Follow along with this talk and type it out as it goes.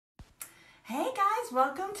Hey guys,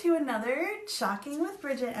 welcome to another Chalking with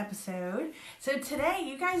Bridgette episode. So today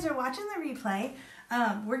you guys are watching the replay.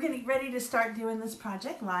 We're getting ready to start doing this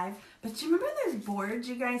project live. But do you remember those boards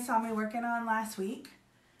you guys saw me working on last week?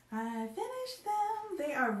 I finished them.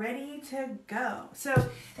 They are ready to go. So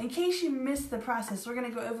in case you missed the process, we're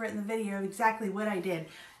going to go over it in the video exactly what I did.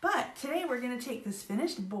 But today we're going to take this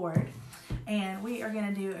finished board and we are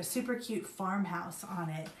going to do a super cute farmhouse on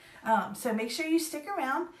it. So make sure you stick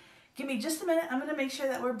around. Give me just a minute. I'm going to make sure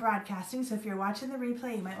that we're broadcasting. So if you're watching the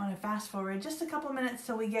replay, you might want to fast forward just a couple minutes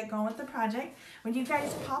till we get going with the project. When you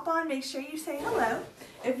guys pop on, make sure you say hello.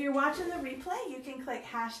 If you're watching the replay, you can click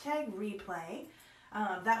hashtag replay.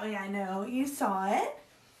 That way I know you saw it.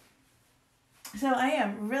 So I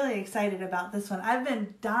am really excited about this one. I've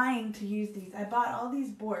been dying to use these. I bought all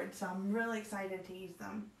these boards, so I'm really excited to use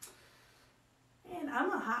them. And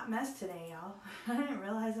I'm a hot mess today, y'all. I didn't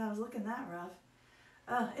realize I was looking that rough.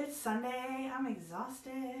 It's Sunday. I'm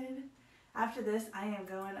exhausted. After this, I am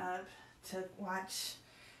going up to watch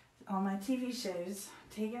all my TV shows.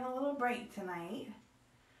 Taking a little break tonight.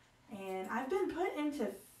 And I've been put into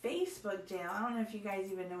Facebook jail. I don't know if you guys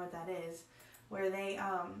even know what that is. Where they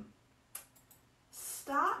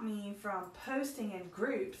stop me from posting in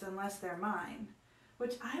groups unless they're mine.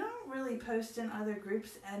 Which I don't really post in other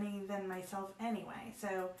groups any than myself anyway.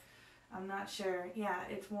 So I'm not sure. Yeah,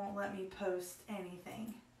 it won't let me post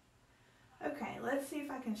anything. Okay, let's see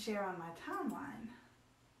if I can share on my timeline.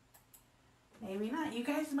 Maybe not. You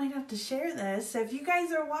guys might have to share this. So if you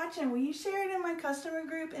guys are watching, will you share it in my customer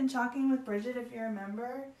group in Chalking with Bridgette if you're a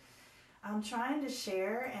member? I'm trying to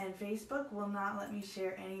share and Facebook will not let me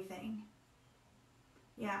share anything.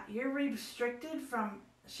 Yeah, you're restricted from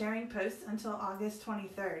sharing posts until August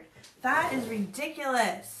 23rd. That is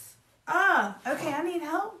ridiculous. Okay, I need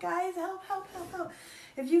help, guys. Help.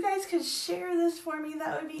 If you guys could share this for me,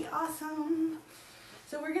 that would be awesome.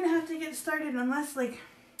 So we're going to have to get started unless,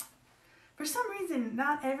 for some reason,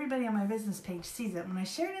 not everybody on my business page sees it. When I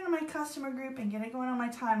share it into my customer group and get it going on my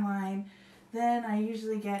timeline, then I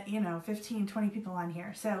usually get, 15, 20 people on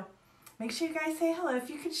here. So make sure you guys say hello. If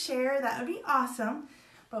you could share, that would be awesome.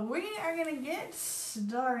 But we are going to get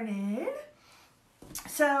started.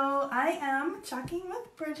 So I am Chalking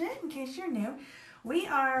with Bridgette, in case you're new. We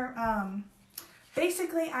are,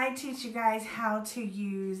 basically I teach you guys how to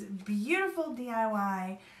use beautiful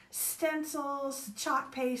DIY stencils,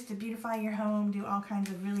 chalk paste to beautify your home, do all kinds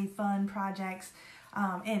of really fun projects.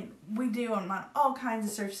 And we do them on all kinds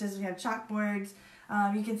of surfaces. We have chalkboards.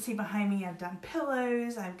 You can see behind me I've done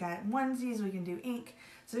pillows, I've got onesies, we can do ink.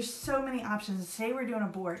 So there's so many options. Today we're doing a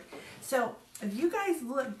board. So if you guys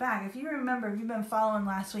look back, if you remember, if you've been following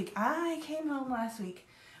last week, I came home last week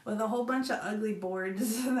with a whole bunch of ugly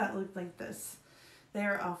boards that looked like this.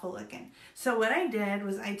 They're awful looking. So what I did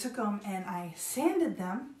was I took them and I sanded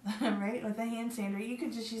them, right, with a hand sander. You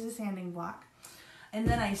could just use a sanding block. And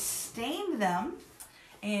then I stained them.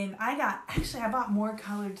 And I bought more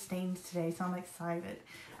colored stains today, so I'm excited.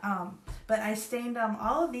 But I stained them.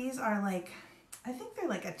 All of these are I think they're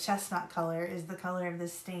like a chestnut color is the color of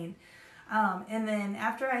this stain. And then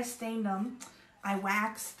after I stained them, I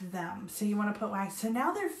waxed them. So you want to put wax. So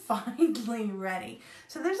now they're finally ready.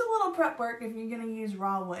 So there's a little prep work if you're going to use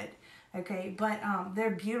raw wood. Okay, but they're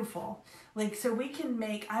beautiful. So we can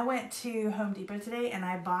make, I went to Home Depot today and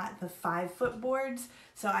I bought the 5-foot boards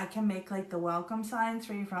so I can make the welcome signs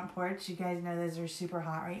for your front porch. You guys know those are super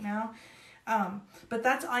hot right now. But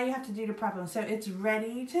that's all you have to do to prep them. So it's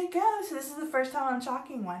ready to go. So this is the first time I'm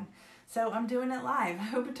chalking one. So I'm doing it live. I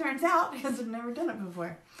hope it turns out because I've never done it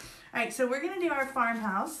before. All right, so we're going to do our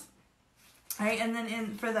farmhouse. All right, and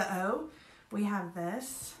then for the O, we have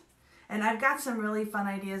this. And I've got some really fun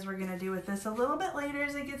ideas we're going to do with this a little bit later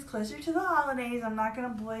as it gets closer to the holidays. I'm not going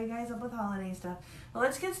to blow you guys up with holiday stuff. But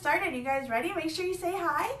let's get started. You guys ready? Make sure you say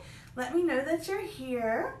hi. Let me know that you're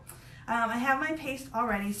here. I have my paste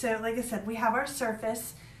already. So like I said, we have our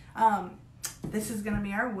surface. This is going to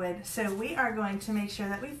be our wood. So we are going to make sure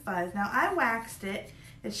that we fuzz. Now I waxed it.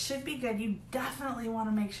 It should be good. You definitely want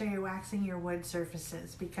to make sure you're waxing your wood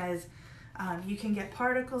surfaces because you can get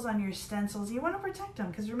particles on your stencils. You want to protect them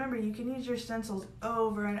because remember, you can use your stencils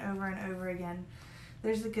over and over and over again.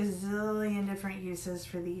 There's a gazillion different uses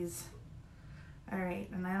for these. All right,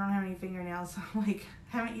 and I don't have any fingernails. So I'm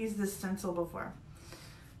haven't used this stencil before.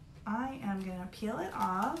 I am going to peel it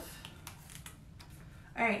off.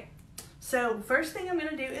 All right, so first thing I'm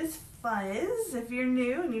going to do is fuzz. If you're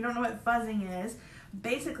new and you don't know what fuzzing is,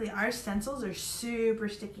 basically our stencils are super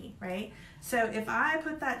sticky, right? So if I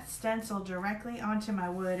put that stencil directly onto my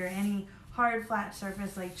wood or any hard flat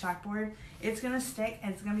surface like chalkboard, it's going to stick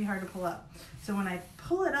and it's going to be hard to pull up. So when I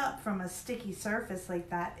pull it up from a sticky surface like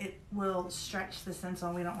that, it will stretch the stencil,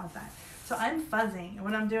 and we don't want that. So I'm fuzzing, and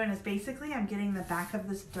what I'm doing is basically I'm getting the back of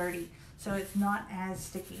this dirty so it's not as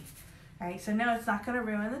sticky. All right, so no, it's not going to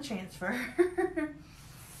ruin the transfer.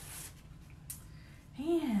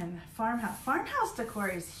 Man, farmhouse decor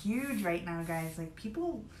is huge right now, guys. Like,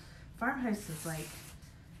 people, farmhouse is like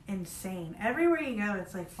insane. Everywhere you go,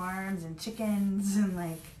 it's like farms and chickens and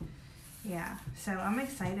like, yeah. So I'm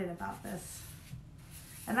excited about this.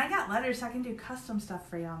 And I got letters so I can do custom stuff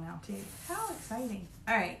for y'all now too. How exciting.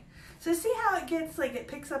 All right, so see how it gets, like, it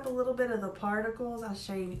picks up a little bit of the particles. I'll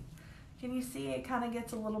show you. Can you see it kind of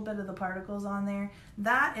gets a little bit of the particles on there?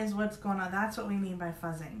 That is what's going on. That's what we mean by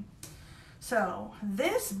fuzzing. So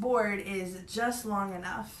this board is just long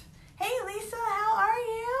enough. Hey Lisa, how are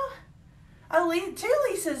you? Oh, two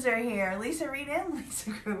Lisas are here. Lisa Reed and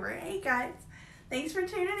Lisa Gruber. Hey guys, thanks for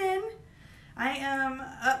tuning in. I am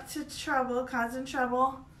up to trouble, causing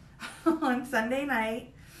trouble on Sunday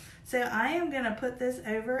night. So I am going to put this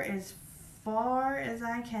over as far as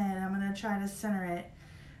I can. I'm going to try to center it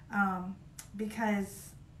because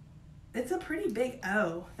it's a pretty big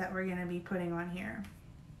O that we're going to be putting on here.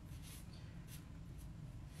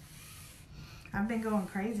 I've been going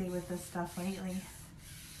crazy with this stuff lately.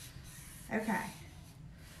 Okay.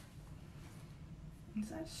 Is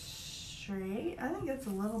that straight? I think it's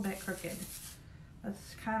a little bit crooked.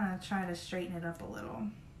 Let's kind of try to straighten it up a little.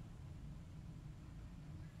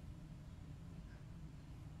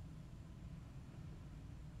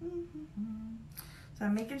 So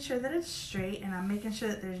I'm making sure that it's straight, and I'm making sure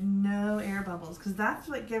that there's no air bubbles, because that's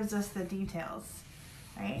what gives us the details,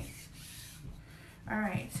 right? All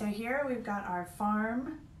right, so here we've got our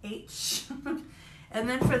farm H. And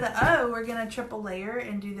then for the O, we're going to triple layer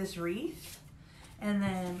and do this wreath. And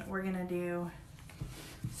then we're going to do,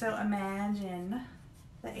 so imagine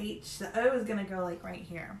the H, the O is going to go like right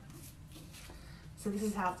here. So this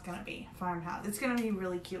is how it's going to be, farmhouse. It's going to be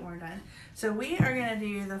really cute when we're done. So we are going to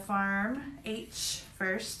do the farm H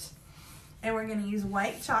first. And we're going to use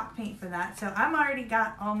white chalk paint for that. So I'm already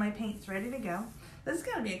got all my paints ready to go. This is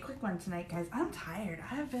going to be a quick one tonight, guys. I'm tired.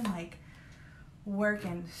 I have been like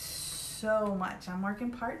working so much. I'm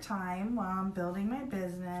working part-time while I'm building my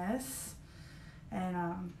business. And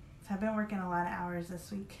I've been working a lot of hours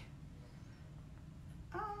this week.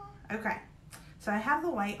 Okay. So I have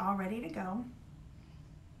the white all ready to go.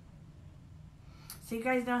 So you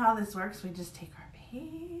guys know how this works. We just take our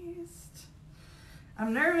paste.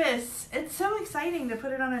 I'm nervous. It's so exciting to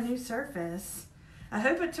put it on a new surface. I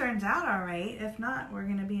hope it turns out all right. If not, we're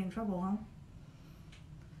going to be in trouble, huh?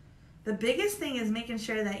 The biggest thing is making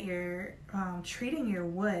sure that you're treating your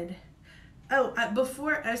wood. This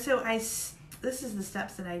is the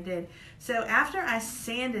steps that I did. So after I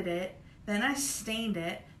sanded it, then I stained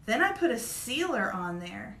it, then I put a sealer on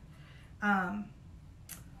there,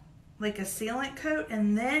 like a sealant coat,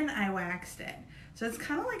 and then I waxed it. So it's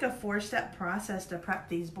kind of like a 4-step process to prep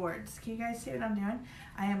these boards. Can you guys see what I'm doing?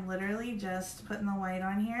 I am literally just putting the white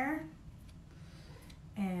on here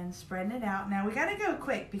and spreading it out. Now we got to go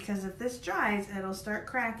quick, because if this dries, it'll start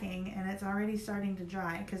cracking, and it's already starting to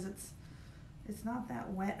dry because it's not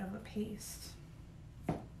that wet of a paste.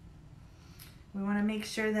 We want to make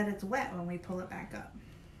sure that it's wet when we pull it back up.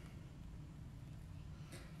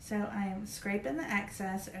 So I am scraping the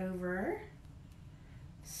excess over,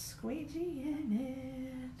 squeegee in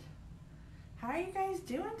it. How are you guys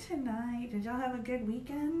doing tonight? Did y'all have a good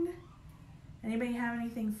weekend? Anybody have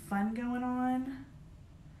anything fun going on?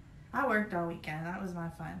 I worked all weekend. That was my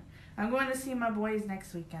fun. I'm going to see my boys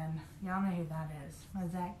next weekend. Y'all know who that is. My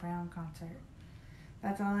Zach Brown concert.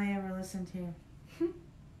 That's all I ever listened to.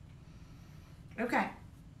 Okay.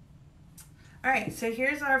 All right, so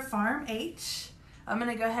here's our Farm H. I'm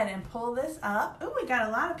going to go ahead and pull this up. Oh, we got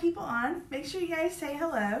a lot of people on. Make sure you guys say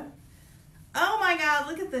hello. Oh my God,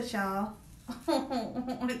 look at this, y'all.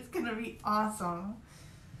 It's going to be awesome.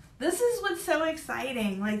 This is what's so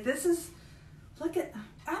exciting. Like, this is, look at,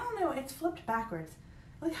 I don't know, it's flipped backwards.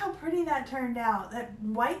 Look how pretty that turned out. That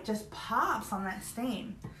white just pops on that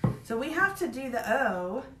stain. So we have to do the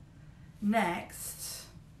O next.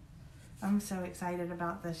 I'm so excited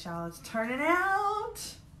about this, y'all. It's turning out.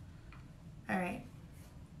 All right.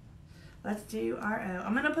 Let's do our O.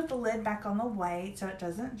 I'm going to put the lid back on the white so it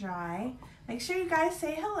doesn't dry. Make sure you guys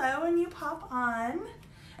say hello when you pop on.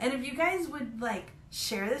 And if you guys would, like,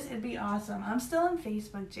 share this, it'd be awesome. I'm still in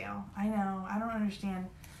Facebook jail. I know. I don't understand.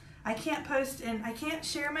 I can't post and I can't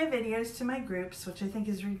share my videos to my groups, which I think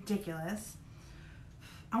is ridiculous.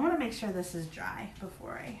 I want to make sure this is dry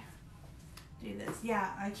before I do this.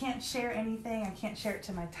 Yeah, I can't share anything. I can't share it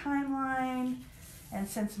to my timeline. And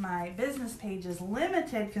since my business page is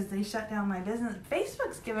limited because they shut down my business,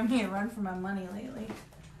 Facebook's giving me a run for my money lately.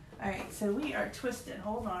 All right, so we are twisted.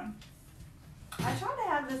 Hold on. I tried to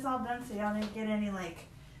have this all done so y'all didn't get any like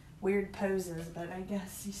weird poses, but I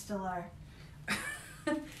guess you still are.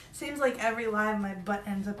 Seems like every live my butt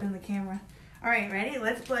ends up in the camera. All right, ready?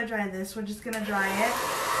 Let's blow dry this. We're just gonna dry it.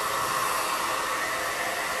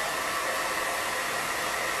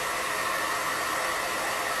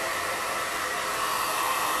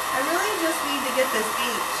 I really just need to get this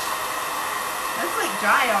H. That's like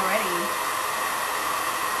dry already.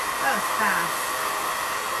 That was fast.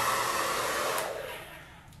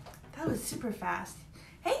 That was super fast.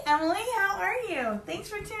 Hey Emily, how are you? Thanks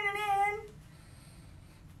for tuning in.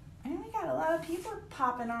 And we got a lot of people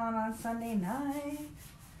popping on Sunday night.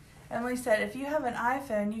 Emily said, if you have an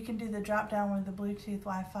iPhone, you can do the drop down with the Bluetooth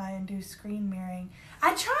Wi-Fi and do screen mirroring.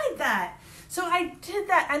 I tried that. So I did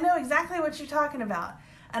that. I know exactly what you're talking about.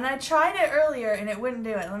 And I tried it earlier and it wouldn't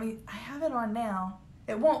do it. I have it on now.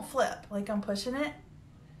 It won't flip like I'm pushing it.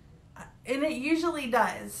 And it usually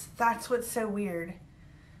does. That's what's so weird.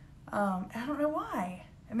 I don't know why.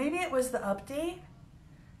 Maybe it was the update.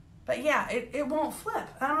 But yeah, it won't flip.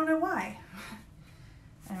 I don't know why.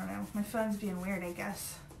 I don't know. My phone's being weird, I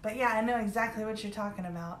guess. But yeah, I know exactly what you're talking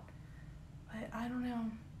about. But I don't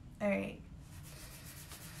know. All right.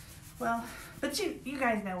 Well, but you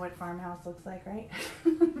guys know what Farmhouse looks like, right?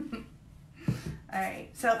 All right.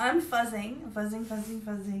 So I'm fuzzing.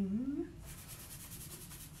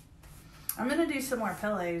 I'm going to do some more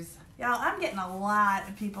pillows. Y'all, I'm getting a lot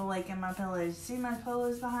of people liking my pillows. See my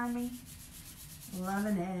pillows behind me?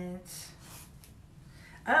 Loving it.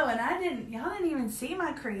 Oh, and y'all didn't even see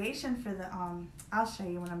my creation for the, I'll show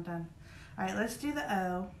you when I'm done. All right, let's do the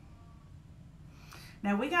O.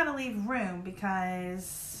 Now we got to leave room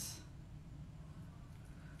because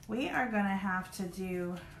we are going to have to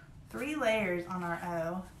do 3 layers on our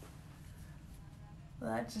O.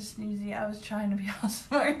 Well, that's just newsy. I was trying to be all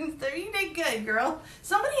smart and stuff. You did good, girl.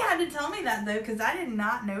 Somebody had to tell me that, though, because I did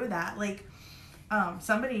not know that. Like,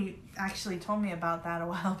 somebody actually told me about that a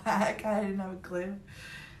while back. I didn't have a clue.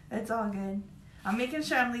 It's all good. I'm making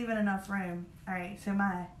sure I'm leaving enough room. All right, so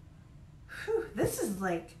this is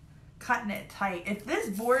like cutting it tight. If this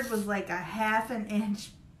board was like a 1/2 inch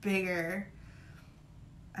bigger,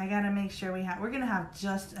 I got to make sure we're going to have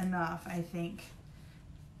just enough, I think.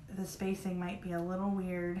 The spacing might be a little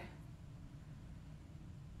weird.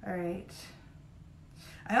 All right.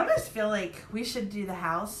 I almost feel like we should do the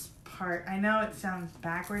house part. I know it sounds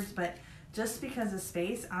backwards, but just because of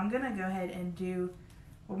space, I'm going to go ahead and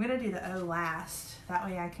we're going to do the O last. That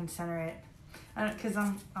way I can center it. Because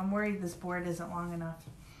I'm worried this board isn't long enough.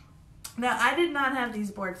 Now, I did not have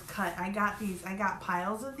these boards cut. I got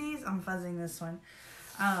piles of these. I'm fuzzing this one.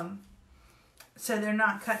 So they're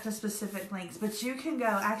not cut to specific lengths, but you can go.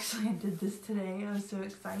 Actually, I did this today. I was so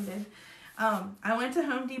excited. I went to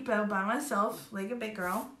Home Depot by myself, like a big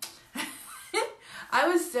girl. I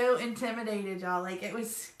was so intimidated, y'all. Like, it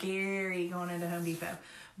was scary going into Home Depot.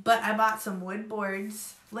 But I bought some wood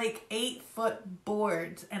boards, like 8-foot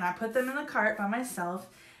boards, and I put them in the cart by myself,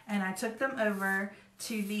 and I took them over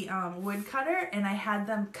to the wood cutter, and I had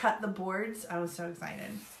them cut the boards. I was so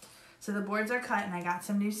excited. So the boards are cut, and I got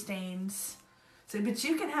some new stains. But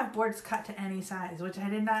you can have boards cut to any size, which I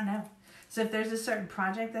did not know. So if there's a certain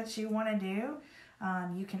project that you want to do,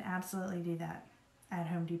 you can absolutely do that at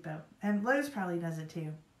Home Depot. And Lowe's probably does it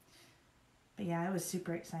too. But yeah, I was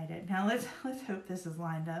super excited. Now let's hope this is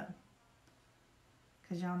lined up.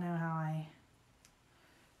 Because y'all know how I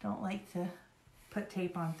don't like to put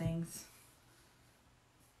tape on things.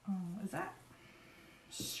 Oh, is that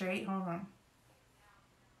straight? Hold on.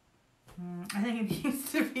 I think it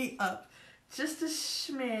needs to be up. Just a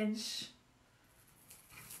smidge.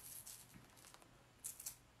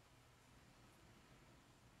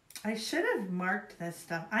 I should have marked this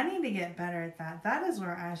stuff. I need to get better at that. That is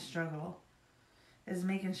where I struggle. Is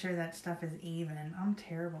making sure that stuff is even. I'm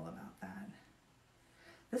terrible about that.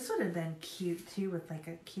 This would have been cute too with like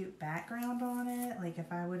a cute background on it. Like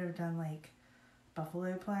if I would have done like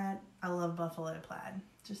buffalo plaid. I love buffalo plaid.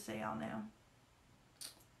 Just so y'all know.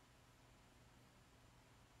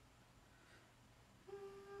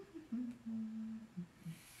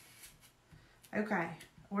 Okay,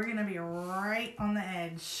 we're gonna be right on the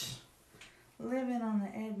edge. Living on the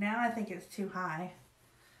edge. Now I think it's too high.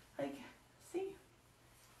 Like, see?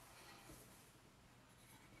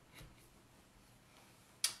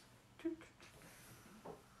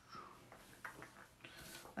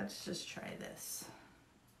 Let's just try this.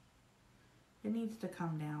 It needs to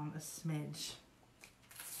come down a smidge.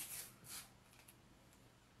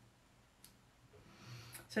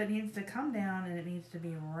 So it needs to come down and it needs to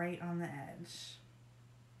be right on the edge.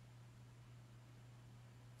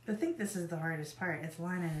 I think this is the hardest part. It's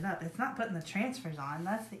lining it up. It's not putting the transfers on.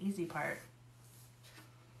 That's the easy part.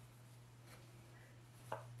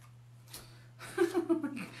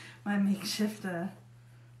 My makeshift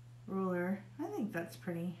ruler. I think that's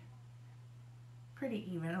pretty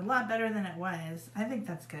even. A lot better than it was. I think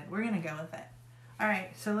that's good. We're going to go with it. All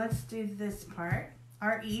right, so let's do this part.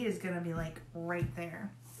 Our E is going to be like right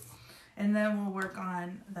there. And then we'll work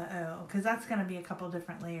on the O, because that's going to be a couple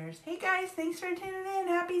different layers. Hey guys, thanks for tuning in.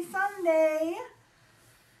 Happy Sunday.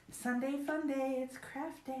 Sunday fun day. It's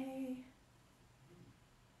craft day.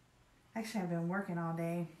 Actually, I've been working all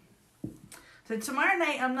day. So tomorrow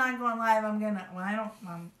night, I'm not going live. I'm going to, well, I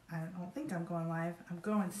don't think I'm going live. I'm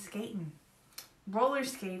going skating. Roller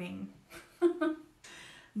skating.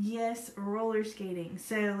 Yes, roller skating.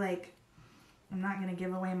 So, like, I'm not going to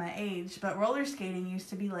give away my age, but roller skating used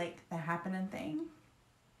to be like the happening thing.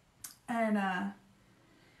 And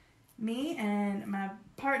me and my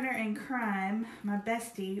partner in crime, my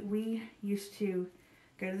bestie, we used to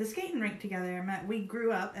go to the skating rink together. We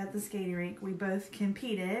grew up at the skating rink. We both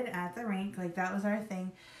competed at the rink. Like, that was our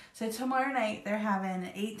thing. So tomorrow night they're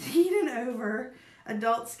having 18 and over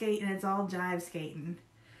adult skate, and it's all jive skating.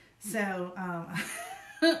 So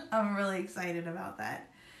I'm really excited about that.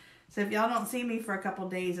 So if y'all don't see me for a couple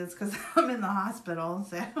days, it's because I'm in the hospital.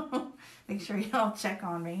 So make sure y'all check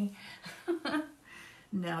on me.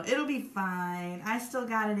 No, it'll be fine. I still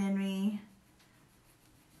got it in me.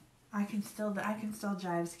 I can still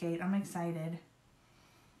jive skate. I'm excited.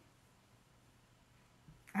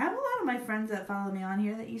 I have a lot of my friends that follow me on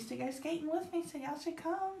here that used to go skating with me, so y'all should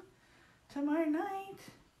come tomorrow night.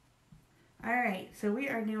 All right, so we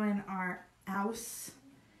are doing our Aus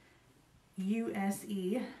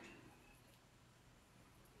USE.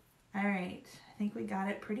 All right, I think we got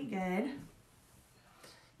it pretty good.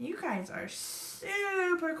 You guys are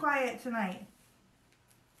super quiet tonight.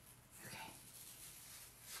 Okay.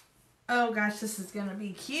 Oh gosh, this is gonna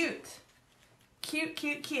be cute. Cute,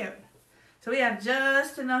 cute, cute. So we have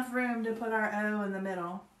just enough room to put our O in the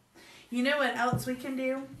middle. You know what else we can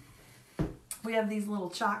do? We have these little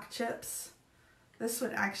chalk chips. This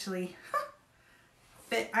would actually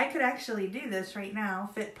fit. I could actually do this right now,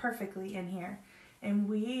 fit perfectly in here. And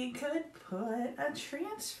we could put a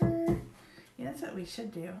transfer. Yeah, that's what we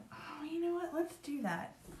should do. Oh, you know what? Let's do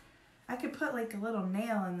that. I could put like a little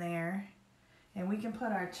nail in there, and we can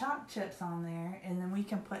put our chalk chips on there, and then we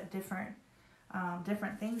can put different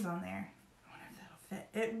things on there. I wonder if that'll fit.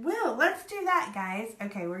 It will. Let's do that, guys.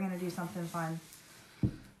 Okay, we're gonna do something fun.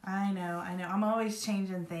 I know. I'm always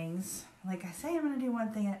changing things. Like I say, I'm gonna do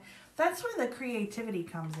one thing. That's where the creativity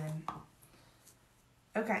comes in.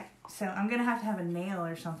 Okay, so I'm going to have a nail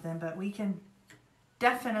or something, but we can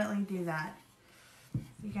definitely do that.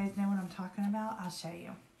 You guys know what I'm talking about? I'll show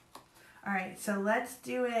you. All right, so let's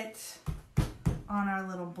do it on our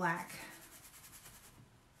little black.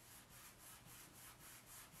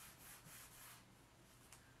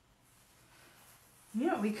 You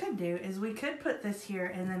know what we could do is we could put this here,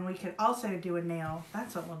 and then we could also do a nail.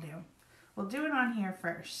 That's what we'll do. We'll do it on here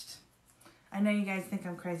first. I know you guys think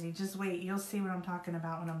I'm crazy. Just wait. You'll see what I'm talking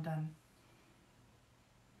about when I'm done.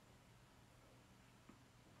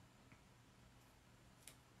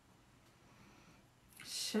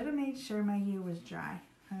 Should have made sure my U was dry.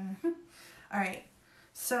 All right.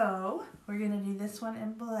 So we're going to do this one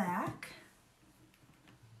in black.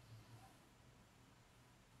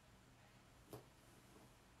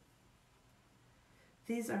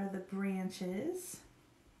 These are the branches.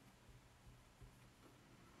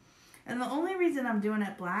 And the only reason I'm doing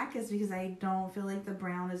it black is because I don't feel like the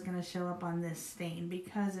brown is going to show up on this stain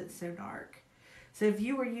because it's so dark. So if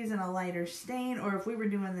you were using a lighter stain, or if we were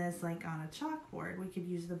doing this like on a chalkboard, we could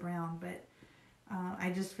use the brown, but I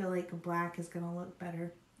just feel like black is going to look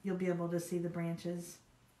better. You'll be able to see the branches.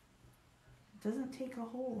 It doesn't take a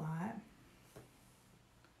whole lot.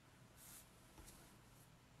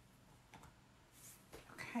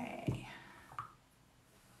 Okay.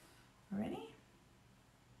 Ready?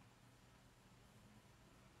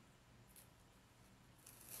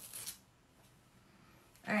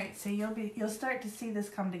 All right, so you'll start to see this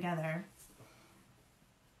come together.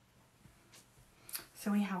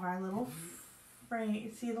 So we have our little frame.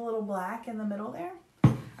 See the little black in the middle there?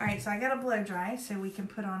 All right, so I got to blow dry so we can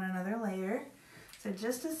put on another layer. So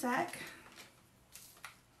just a sec.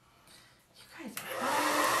 You guys are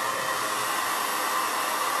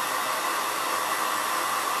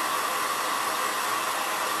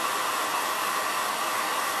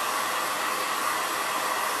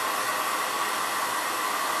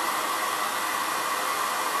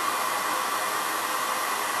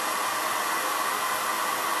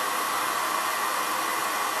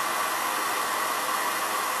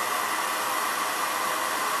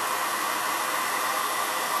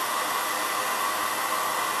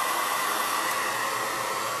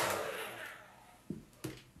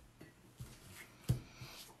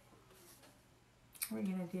We're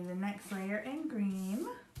gonna do the next layer in green.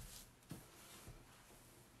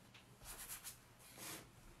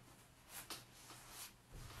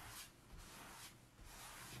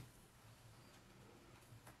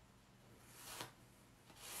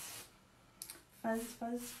 Fuzz,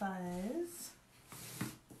 fuzz, fuzz.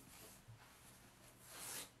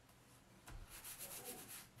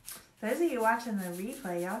 Those of you watching the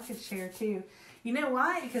replay, y'all could share too. You know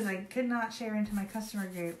why? Because I could not share into my customer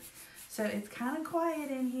group. So it's kind of quiet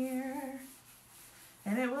in here.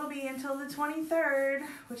 And it will be until the 23rd.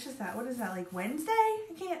 Which is that? What is that, like Wednesday?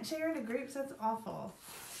 I can't share into groups. That's awful.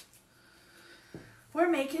 We're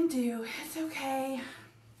making do. It's okay.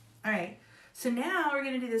 All right. So now we're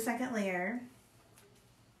going to do the second layer.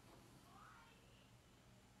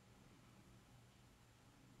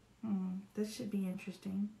 This should be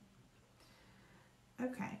interesting.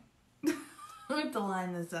 Okay. I have to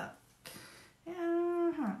line this up.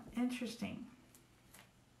 Interesting.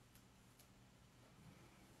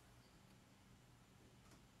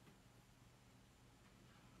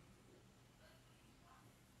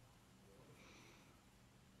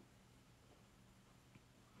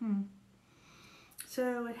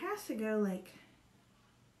 So it has to go like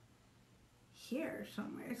here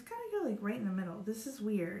somewhere. It's got to go like right in the middle. This is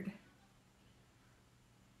weird.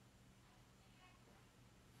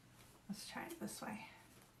 Let's try it this way.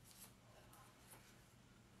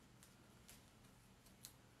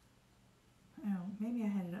 Oh, maybe I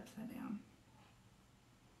had it upside down.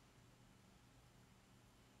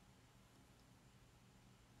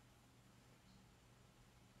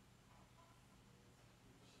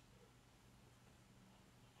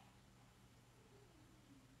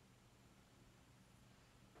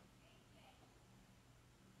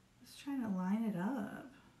 Just trying to line it up.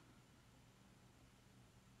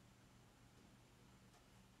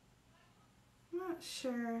 I'm not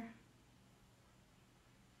sure.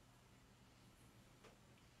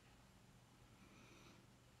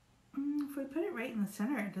 If we put it right in the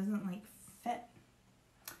center, it doesn't like fit.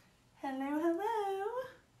 Hello, hello.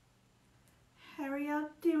 How are y'all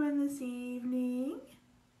doing this evening?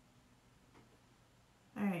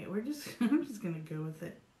 All right, I'm just gonna go with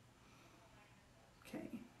it.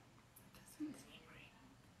 Okay, doesn't seem right.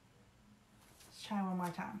 Let's try one more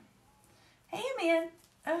time. Hey, man.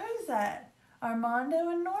 Oh, who's that? Armando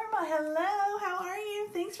and Norma. Hello, how are you?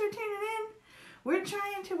 Thanks for tuning in. We're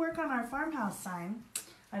trying to work on our farmhouse sign.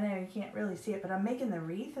 I know you can't really see it, but I'm making the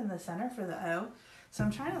wreath in the center for the O. So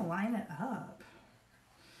I'm trying to line it up.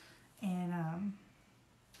 And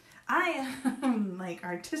I am like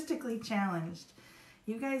artistically challenged.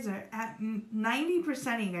 You guys are at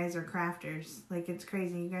 90% of you guys are crafters. Like, it's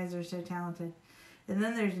crazy. You guys are so talented. And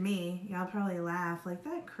then there's me. Y'all probably laugh like,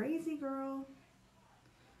 that crazy girl.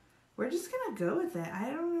 We're just going to go with it. I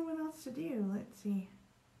don't know what else to do. Let's see.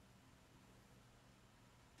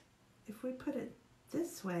 If we put it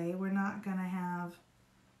this way, we're not going to have,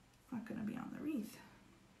 not going to be on the wreath.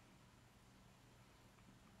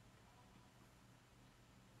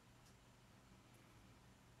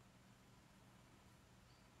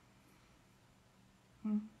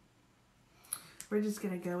 We're just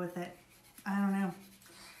going to go with it. I don't know.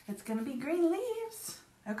 It's going to be green leaves.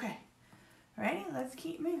 Okay. Ready? Let's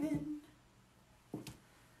keep moving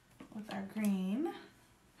with our green.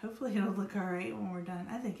 Hopefully it'll look all right when we're done.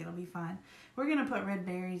 I think it'll be fine. We're going to put red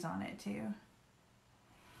berries on it too.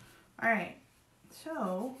 All right.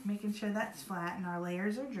 So making sure that's flat and our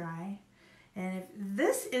layers are dry. And if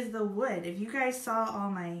this is the wood, if you guys saw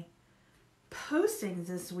all my postings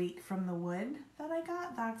this week from the wood that I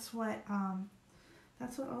got, that's what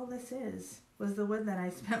all this is, was the wood that I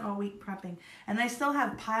spent all week prepping. And I still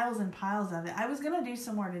have piles and piles of it. I was going to do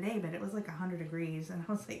some more today, but it was like 100 degrees. And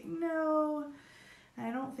I was like, no, I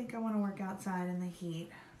don't think I want to work outside in the heat.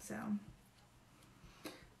 So.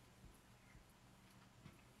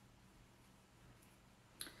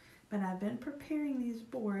 But I've been preparing these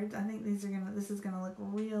boards. I think this is gonna look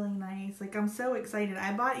really nice. Like, I'm so excited.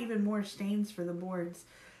 I bought even more stains for the boards.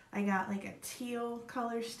 I got like a teal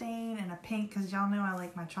color stain and a pink, because y'all know I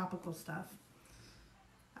like my tropical stuff.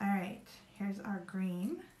 All right, here's our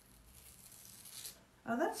green.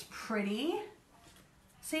 Oh, that's pretty.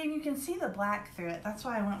 See, and you can see the black through it. That's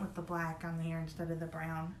why I went with the black on here instead of the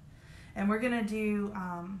brown. And we're gonna do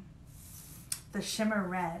the shimmer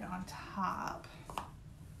red on top.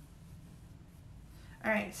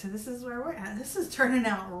 All right, so this is where we're at. This is turning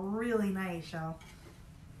out really nice, y'all.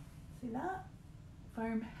 See that?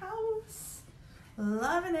 Farmhouse.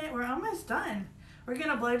 Loving it. We're almost done. We're going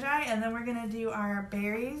to blow dry, and then we're going to do our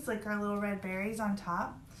berries, like our little red berries on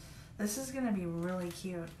top. This is going to be really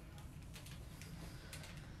cute.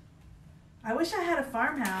 I wish I had a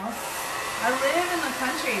farmhouse. I live in the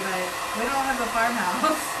country, but we don't have a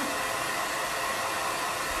farmhouse.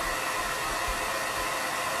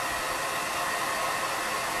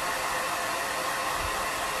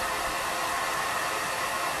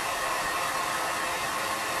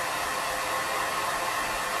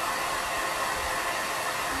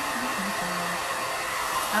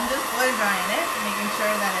 I'm just blow drying it, making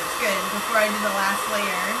sure that it's good before I do the last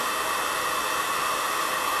layer.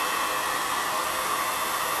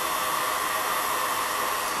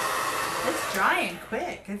 It's drying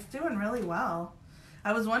quick. It's doing really well.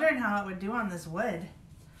 I was wondering how it would do on this wood.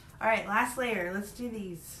 All right, last layer. Let's do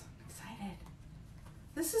these. I'm excited.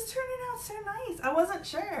 This is turning out so nice. I wasn't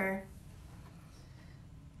sure.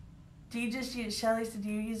 Do you just use, Shelly said, do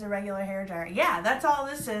you use a regular hair dryer? Yeah, that's all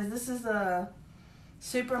this is. This is a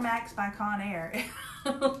Supermax by Conair.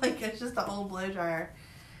 Like, it's just an old blow dryer.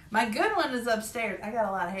 My good one is upstairs. I got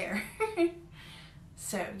a lot of hair.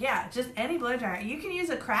 So, yeah, just any blow dryer. You can use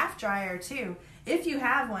a craft dryer, too, if you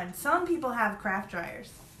have one. Some people have craft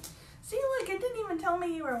dryers. See, look, it didn't even tell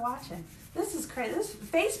me you were watching. This is crazy. This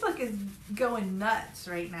Facebook is going nuts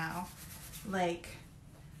right now. Like,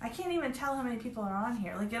 I can't even tell how many people are on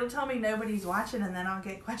here. Like, it'll tell me nobody's watching, and then I'll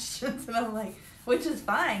get questions, and I'm like, which is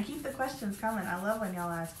fine. Keep the questions coming. I love when y'all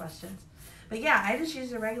ask questions. But yeah, I just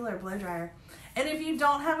use a regular blow dryer. And if you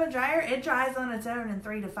don't have a dryer, it dries on its own in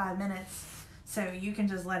 3 to 5 minutes. So you can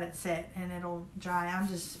just let it sit and it'll dry. I'm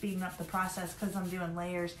just speeding up the process because I'm doing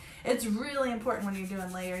layers. It's really important when you're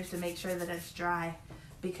doing layers to make sure that it's dry,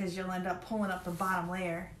 because you'll end up pulling up the bottom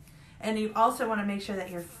layer. And you also want to make sure that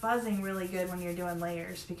you're fuzzing really good when you're doing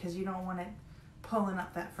layers, because you don't want it pulling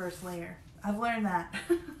up that first layer. I've learned that.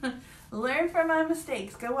 Learn from my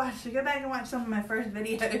mistakes. Go back and watch some of my first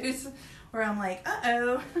videos where I'm like,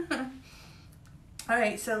 uh-oh. All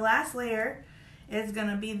right, so last layer is going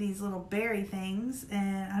to be these little berry things,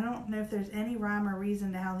 and I don't know if there's any rhyme or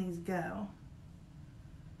reason to how these go.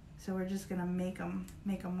 So we're just going to make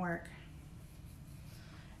them work.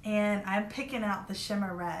 And I'm picking out the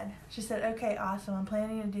Shimmer Red. She said, okay, awesome. I'm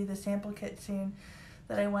planning to do the sample kit soon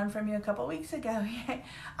that I won from you a couple weeks ago.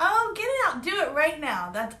 Oh, get it out. Do it right now.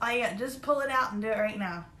 That's all you got. Just pull it out and do it right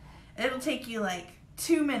now. It'll take you like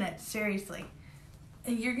 2 minutes, seriously.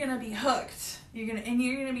 And you're going to be hooked. You're going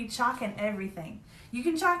to be chalking everything. You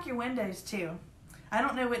can chalk your windows too. I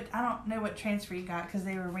don't know what transfer you got because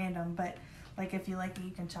they were random, but like if you like it,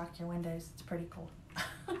 you can chalk your windows. It's pretty cool.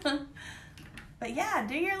 But yeah,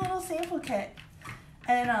 do your little sample kit.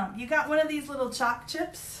 And you got one of these little chalk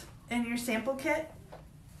chips in your sample kit.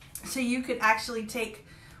 So you could actually take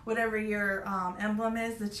whatever your emblem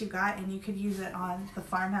is that you got, and you could use it on the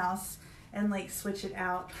farmhouse and like switch it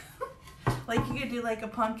out. Like you could do like a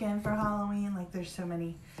pumpkin for Halloween. Like there's so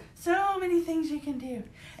many things you can do.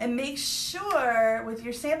 And make sure with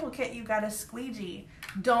your sample kit you got a squeegee.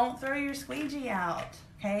 Don't throw your squeegee out,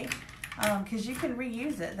 okay? Because you can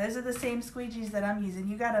reuse it. Those are the same squeegees that I'm using.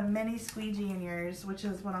 You got a mini squeegee in yours, which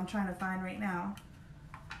is what I'm trying to find right now.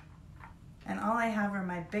 And all I have are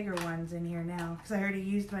my bigger ones in here now, because I already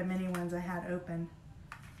used my mini ones I had open.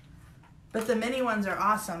 But the mini ones are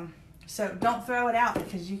awesome. So don't throw it out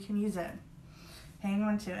because you can use it. Hang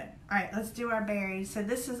on to it. All right, let's do our berries. So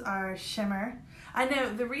this is our Shimmer. I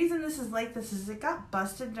know the reason this is like this is it got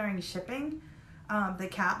busted during shipping. The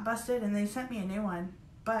cap busted, and they sent me a new one.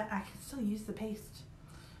 But I can still use the paste.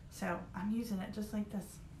 So I'm using it just like this.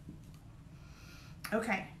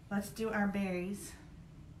 Okay, let's do our berries.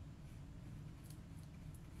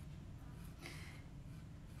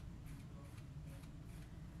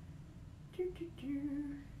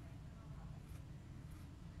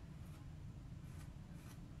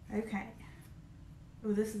 Okay.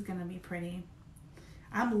 Oh, this is gonna be pretty.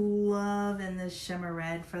 I'm loving this Shimmer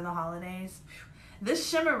Red for the holidays. This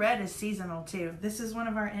Shimmer Red is seasonal too. This is one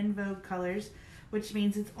of our in Vogue colors, which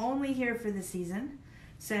means it's only here for the season.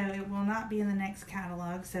 So it will not be in the next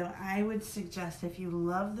catalog. So I would suggest if you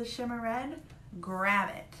love the Shimmer Red, grab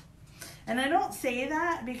it. And I don't say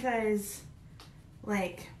that because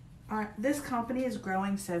like this company is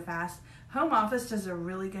growing so fast. Home Office does a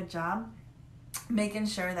really good job making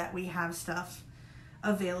sure that we have stuff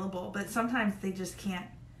available, but sometimes they just can't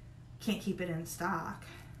keep it in stock.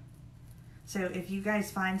 So if you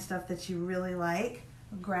guys find stuff that you really like,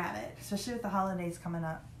 grab it, especially with the holidays coming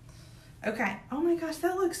up. Okay. Oh my gosh,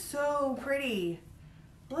 that looks so pretty.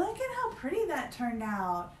 Look at how pretty that turned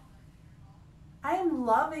out. I am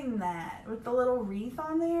loving that with the little wreath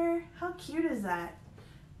on there. How cute is that?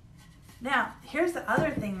 Now, here's the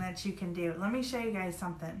other thing that you can do. Let me show you guys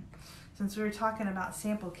something. Since we were talking about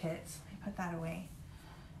sample kits, let me put that away.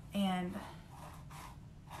 And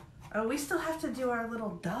Oh, we still have to do our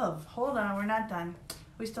little dove. Hold on, we're not done.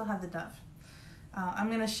 We still have the dove. I'm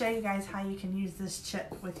going to show you guys how you can use this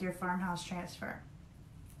chip with your farmhouse transfer.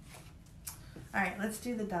 All right, let's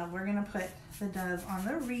do the dove. We're going to put the dove on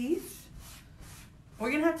the wreath. We're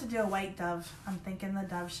going to have to do a white dove. I'm thinking the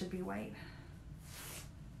dove should be white.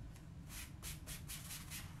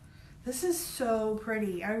 This is so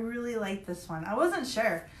pretty. I really like this one. I wasn't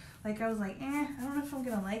sure. Like, I was like, I don't know if I'm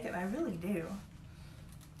going to like it. I really do.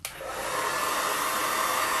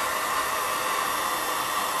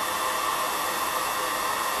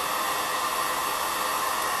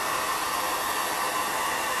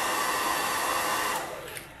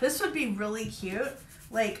 This would be really cute,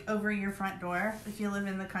 like over your front door if you live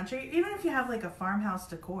in the country, even if you have like a farmhouse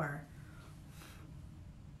decor.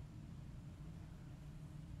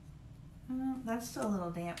 That's still a little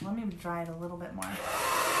damp. Let me dry it a little bit more.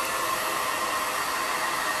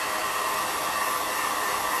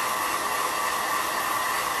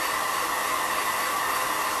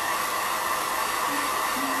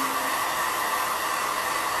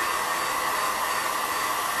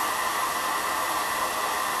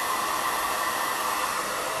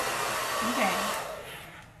 Okay,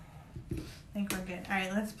 I think we're good. All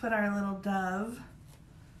right, let's put our little dove.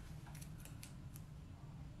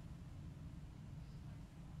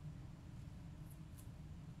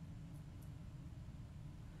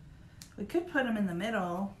 We could put them in the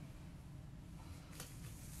middle.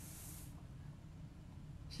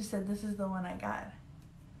 She said this is the one I got.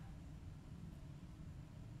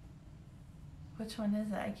 Which one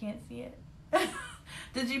is it? I can't see it.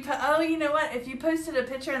 Did you put, oh, you know what? If you posted a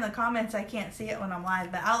picture in the comments, I can't see it when I'm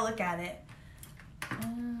live, but I'll look at it.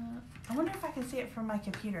 I wonder if I can see it from my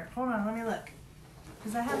computer. Hold on, let me look.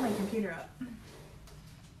 Because I have my computer up.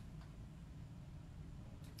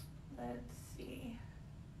 Let's see.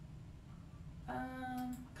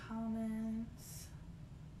 Comments.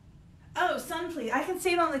 Oh, sun please. I can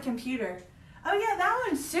see it on the computer. Oh yeah, that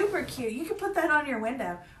one's super cute. You could put that on your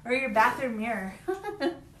window or your bathroom mirror.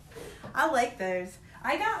 I like those.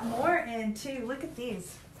 I got more in too. Look at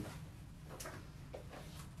these.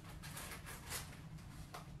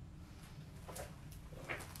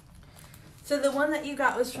 So the one that you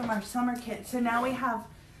got was from our summer kit. So now we have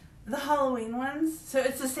the Halloween ones. So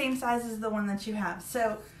it's the same size as the one that you have.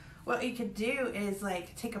 So what you could do is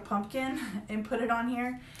like take a pumpkin and put it on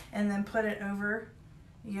here and then put it over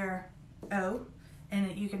your O,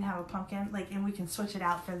 and you can have a pumpkin, like, and we can switch it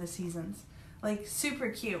out for the seasons. Like, super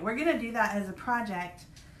cute. We're gonna do that as a project.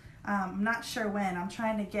 I'm not sure when. I'm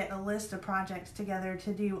trying to get a list of projects together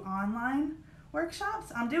to do online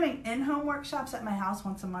workshops. I'm doing in-home workshops at my house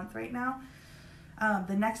once a month right now.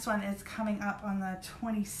 The next one is coming up on the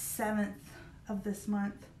 27th of this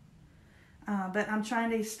month. But I'm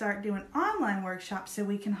trying to start doing online workshops so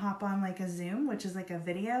we can hop on like a Zoom, which is like a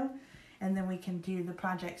video, and then we can do the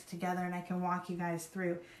projects together and I can walk you guys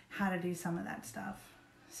through how to do some of that stuff.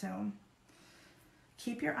 So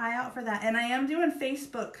keep your eye out for that. And I am doing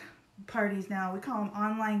Facebook parties now. We call them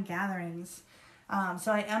online gatherings.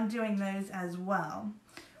 So I am doing those as well,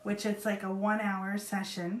 which it's like a 1-hour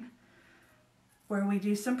session where we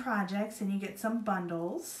do some projects and you get some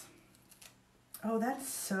bundles. Oh, that's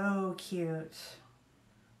so cute.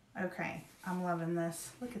 Okay, I'm loving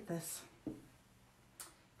this. Look at this.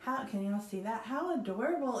 How can you all see that? How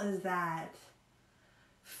adorable is that?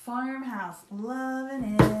 Farmhouse,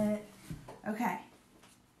 loving it. Okay.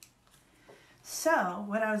 So,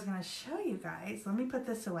 what I was going to show you guys, let me put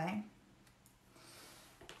this away.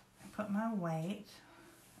 Put my white.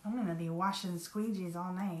 I'm going to be washing squeegees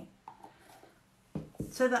all night.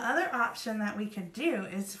 So the other option that we could do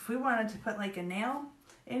is if we wanted to put like a nail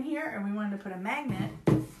in here or we wanted to put a magnet,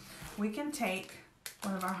 we can take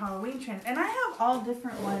one of our Halloween trends. And I have all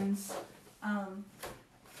different ones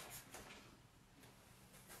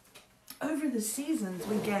over the seasons.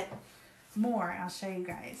 We get more. I'll show you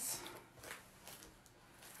guys.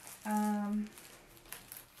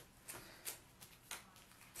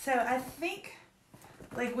 So I think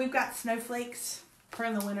like we've got snowflakes for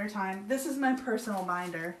in the winter time. This is my personal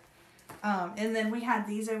binder. And then we had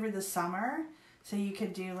these over the summer. So you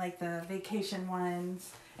could do like the vacation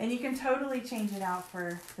ones. And you can totally change it out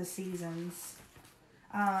for the seasons.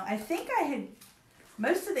 I think I had,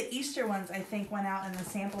 most of the Easter ones I think went out in the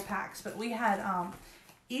sample packs. But we had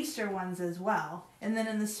Easter ones as well. And then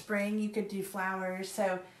in the spring you could do flowers.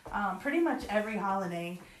 So pretty much every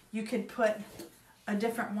holiday you could put a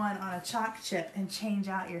different one on a chalk chip and change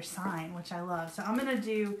out your sign, which I love. So I'm going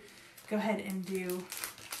to go ahead and do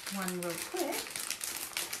one real quick.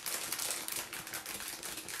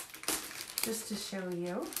 Just to show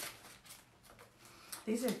you.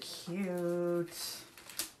 These are cute.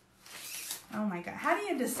 Oh my God. How do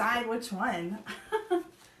you decide which one?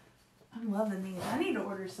 I'm loving these. I need to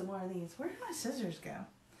order some more of these. Where did my scissors go?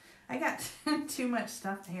 I got too much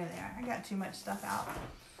stuff. Here they are. I got too much stuff out.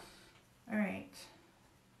 All right.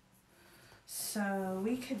 So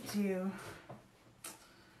we could do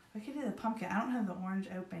the pumpkin. I don't have the orange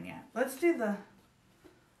open yet. Let's do the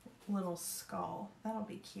little skull. That'll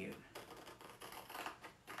be cute.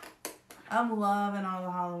 I'm loving all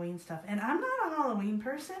the Halloween stuff. And I'm not a Halloween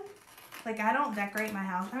person. Like, I don't decorate my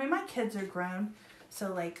house. I mean, my kids are grown.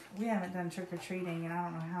 So, like, we haven't done trick-or-treating in I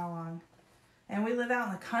don't know how long. And we live out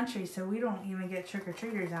in the country, so we don't even get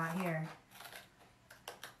trick-or-treaters out here.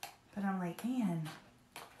 But I'm like, man,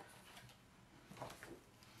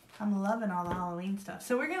 I'm loving all the Halloween stuff.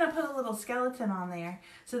 So we're going to put a little skeleton on there.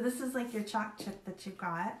 So this is like your chalk chip that you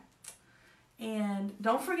got. And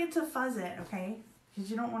don't forget to fuzz it, okay? Because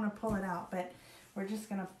you don't want to pull it out. But we're just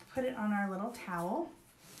going to put it on our little towel.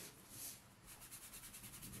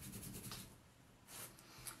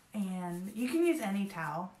 And you can use any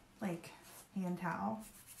towel, like hand towel.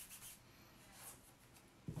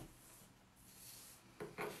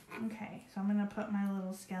 Okay, so I'm going to put my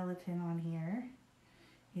little skeleton on here.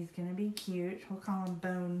 He's going to be cute. We'll call him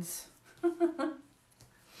Bones.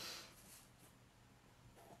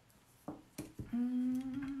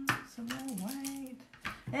 Some more white.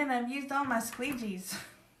 And I've used all my squeegees.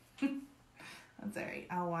 That's alright,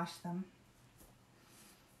 I'll wash them.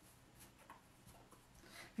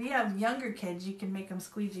 If you have younger kids, you can make them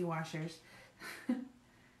squeegee washers.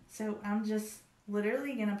 So I'm just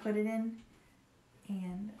literally going to put it in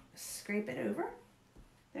and scrape it over.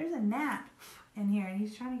 There's a gnat in here and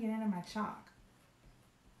he's trying to get into my chalk.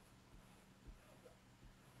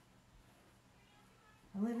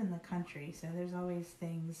 I live in the country, so there's always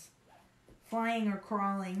things flying or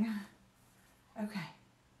crawling. Okay.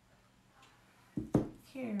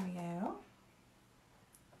 Here we go.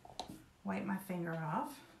 Wipe my finger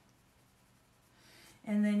off.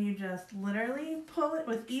 And then you just literally pull it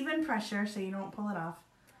with even pressure so you don't pull it off.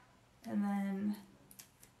 And then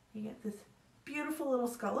you get this beautiful little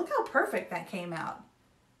skull. Look how perfect that came out.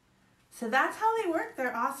 So that's how they work.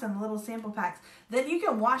 They're awesome little sample packs. Then you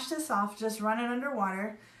can wash this off, just run it under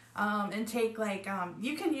water, and take like,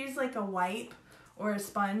 you can use like a wipe or a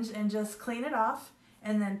sponge and just clean it off.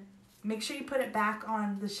 And then make sure you put it back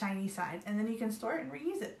on the shiny side. And then you can store it and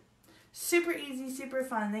reuse it. Super easy, super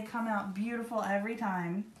fun. They come out beautiful every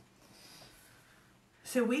time.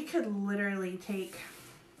 So we could literally take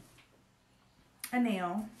a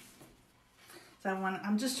nail. So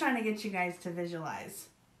I'm just trying to get you guys to visualize.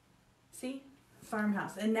 See?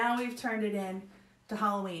 Farmhouse. And now we've turned it in to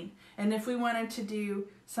Halloween. And if we wanted to do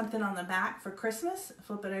something on the back for Christmas,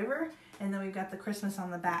 flip it over. And then we've got the Christmas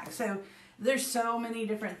on the back. So there's so many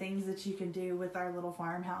different things that you can do with our little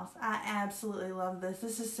farmhouse. I absolutely love this.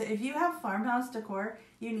 This is, if you have farmhouse decor,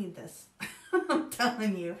 you need this. I'm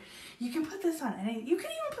telling you. You can put this on any, you can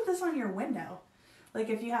even put this on your window. Like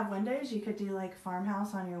if you have windows, you could do like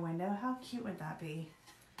farmhouse on your window. How cute would that be?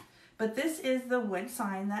 But this is the wood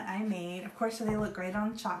sign that I made. Of course, so they look great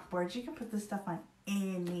on chalkboards. You can put this stuff on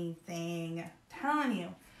anything. I'm telling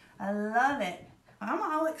you, I love it. I'm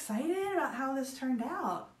all excited about how this turned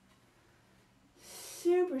out.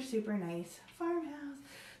 Super, super nice farmhouse.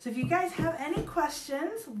 So if you guys have any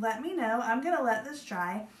questions, let me know. I'm going to let this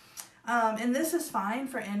dry. And this is fine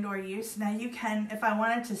for indoor use. Now you can, if I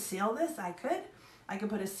wanted to seal this, I could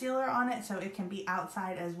put a sealer on it so it can be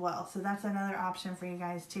outside as well. So that's another option for you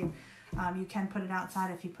guys too. You can put it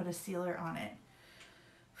outside if you put a sealer on it.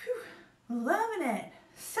 Whew, loving it.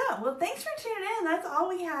 So, well, thanks for tuning in. That's all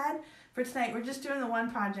we had for tonight. We're just doing the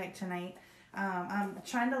one project tonight. I'm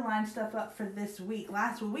trying to line stuff up for this week.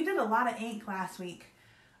 Last week, we did a lot of ink last week.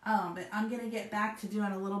 But I'm going to get back to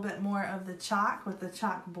doing a little bit more of the chalk with the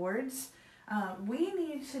chalk boards. We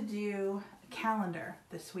need to do a calendar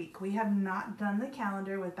this week. We have not done the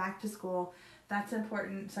calendar with back to school. That's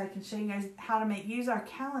important, so I can show you guys how to use our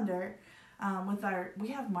calendar with we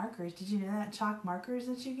have markers. Did you know that? Chalk markers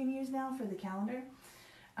that you can use now for the calendar.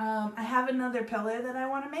 I have another pillow that I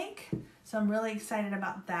want to make, so I'm really excited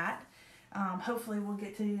about that. Hopefully we'll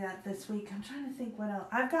get to do that this week. I'm trying to think what else.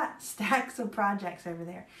 I've got stacks of projects over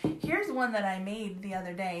there. Here's one that I made the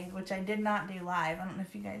other day, which I did not do live. I don't know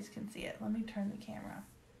if you guys can see it. Let me turn the camera.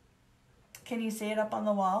 Can you see it up on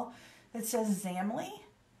the wall? It says Zamley.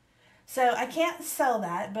 So I can't sell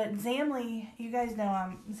that, but Zamley, you guys know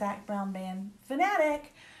I'm Zach Brown Band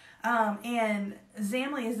fanatic. And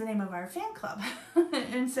Zamley is the name of our fan club.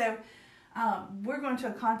 And so we're going to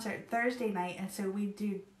a concert Thursday night, and so we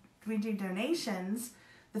do donations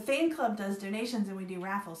the fan club does donations and we do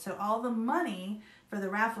raffles. So all the money for the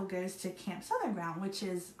raffle goes to Camp Southern Ground, which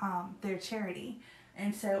is their charity.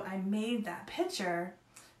 And so I made that picture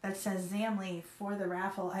that says Zamley for the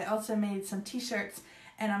raffle. I also made some t-shirts,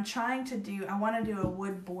 and I'm trying to do, I want to do a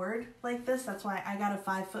wood board like this. That's why I got a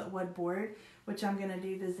 5-foot wood board, which I'm going to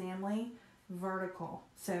do the Zamley vertical.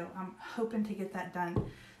 So I'm hoping to get that done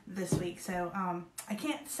this week. So I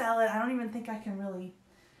can't sell it. I don't even think I can really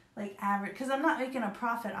like average, because I'm not making a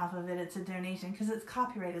profit off of it. It's a donation because it's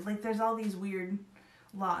copyrighted. Like there's all these weird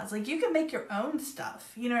laws. Like you can make your own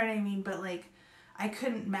stuff, you know what I mean? But like I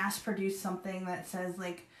couldn't mass produce something that says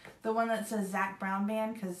like the one that says Zach Brown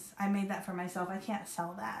Band, because I made that for myself. I can't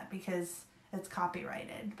sell that because it's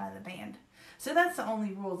copyrighted by the band. So that's the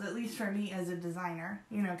only rules, at least for me as a designer,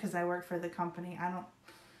 you know, because I work for the company. I don't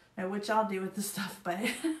know what y'all do with the stuff, but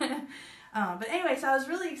but anyway, so I was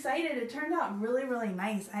really excited. It turned out really, really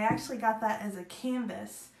nice. I actually got that as a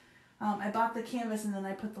canvas. I bought the canvas and then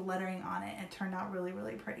I put the lettering on it. It turned out really,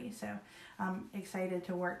 really pretty. So I'm excited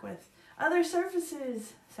to work with other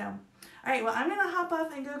surfaces. So, all right, well, I'm going to hop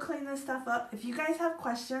off and go clean this stuff up. If you guys have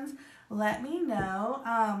questions, let me know.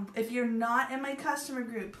 If you're not in my customer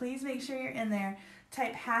group, please make sure you're in there.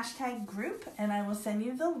 Type #group and I will send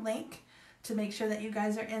you the link to make sure that you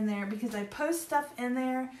guys are in there, because I post stuff in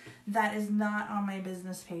there that is not on my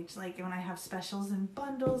business page. Like when I have specials and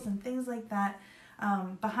bundles and things like that.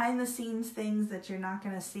 Behind the scenes things that you're not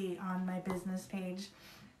going to see on my business page.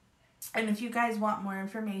 And if you guys want more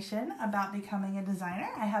information about becoming a designer,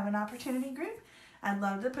 I have an opportunity group. I'd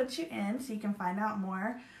love to put you in so you can find out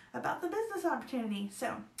more about the business opportunity. So,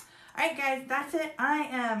 all right guys, that's it. I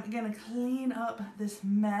am going to clean up this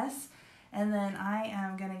mess, and then I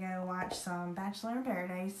am going to go watch some Bachelor in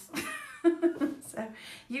Paradise. So,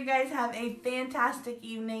 you guys have a fantastic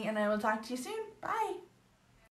evening, and I will talk to you soon. Bye.